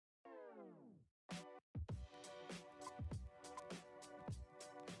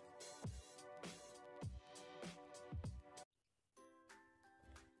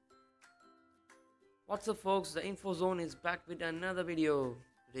What's up folks, the Info Zone is back with another video.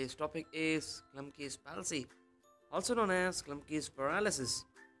 Today's topic is Klumpkee's palsy, also known as Klumpkee's paralysis.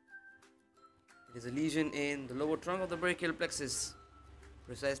 It is a lesion in the lower trunk of the brachial plexus,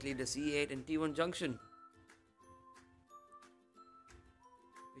 precisely the C8 and T1 junction,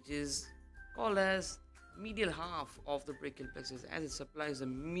 which is called as medial half of the brachial plexus as it supplies the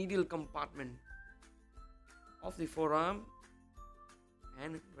medial compartment of the forearm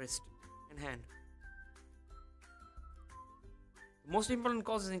and wrist and hand. The most important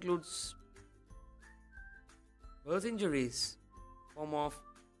causes includes birth injuries, form of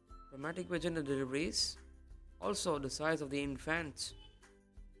traumatic vaginal deliveries. Also, the size of the infant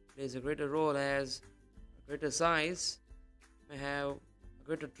plays a greater role, as a greater size may have a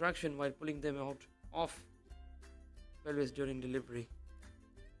greater traction while pulling them out of pelvis during delivery.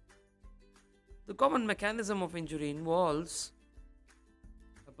 The common mechanism of injury involves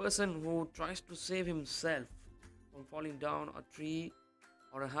a person who tries to save himself from falling down a tree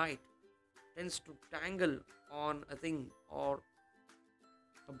or a height, tends to tangle on a thing or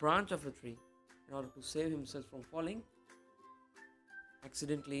a branch of a tree in order to save himself from falling,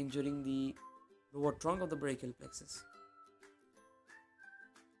 accidentally injuring the lower trunk of the brachial plexus.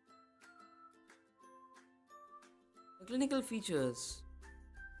 The clinical features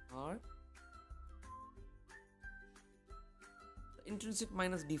are the intrinsic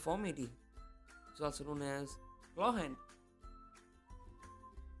minus deformity, which is also known as claw hand.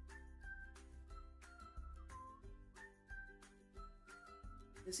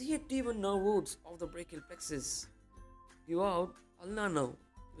 The C8T1 nerve roots of the brachial plexus give out ulnar nerve,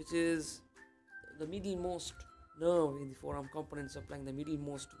 which is the medialmost nerve in the forearm component supplying the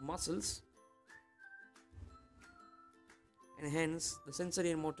medialmost muscles, and hence the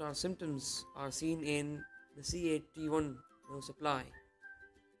sensory and motor symptoms are seen in the C8T1 nerve supply.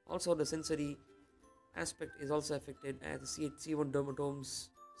 Also, the sensory aspect is also affected as the C8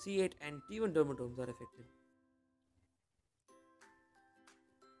 and T1 dermatomes are affected.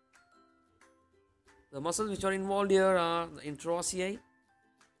 The muscles which are involved here are the interossei,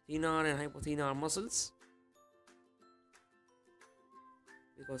 thenar and hypothenar muscles,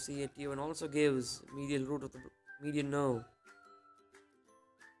 because C8T1 also gives medial root of the median nerve.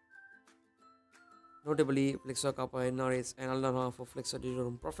 Notably, flexor carpi ulnaris and ulnar half of flexor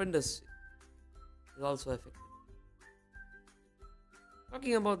digitorum profundus is also affected.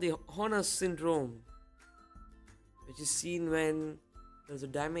 Talking about the Horner's syndrome, which is seen when there is a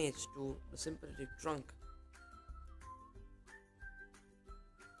damage to the sympathetic trunk.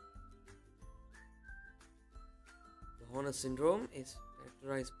 The Horner's syndrome is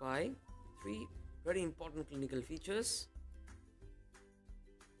characterized by three very important clinical features.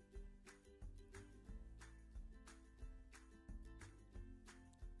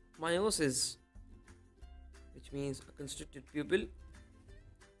 Meiosis, which means a constricted pupil.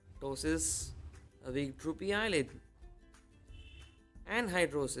 Ptosis, a weak droopy eyelid. And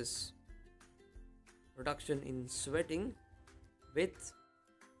hydrosis, reduction in sweating with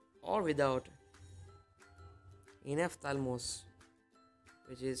or without enophthalmos,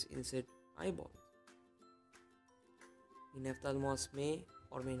 which is inside eyeball. Enophthalmos may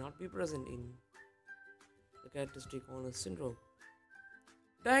or may not be present in the characteristic Horner's syndrome.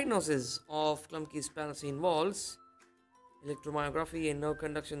 Diagnosis of Klumpkee's palsy involves electromyography and nerve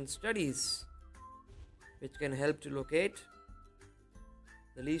conduction studies, which can help to locate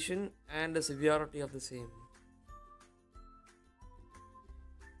the lesion and the severity of the same.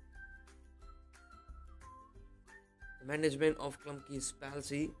 The management of Klumpkee's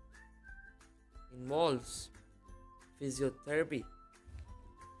palsy involves physiotherapy,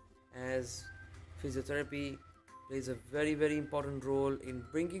 as physiotherapy plays a very important role in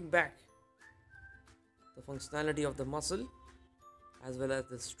bringing back the functionality of the muscle as well as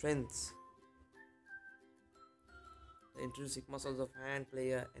the strength. The intrinsic muscles of hand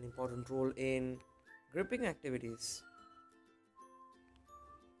play an important role in gripping activities.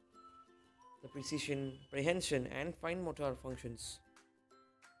 The precision, prehension and fine motor functions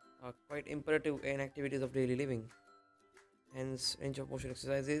are quite imperative in activities of daily living. Hence, range of motion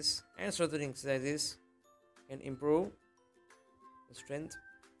exercises and strengthening exercises can improve the strength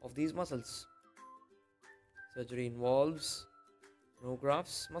of these muscles. Surgery involves nerve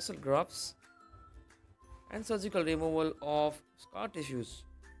grafts, muscle grafts, and surgical removal of scar tissues,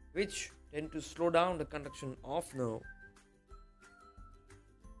 which tend to slow down the conduction of nerve.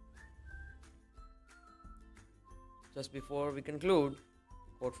 Just before we conclude,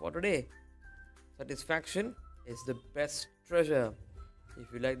 quote for today: satisfaction is the best treasure. If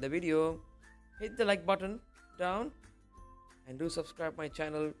you like the video, hit the like button down and do subscribe my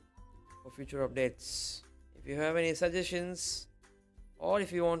channel for future updates. If you have any suggestions or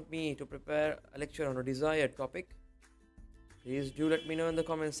if you want me to prepare a lecture on a desired topic, please do let me know in the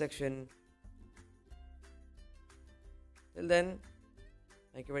comment section. Till then,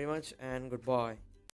 thank you very much and goodbye.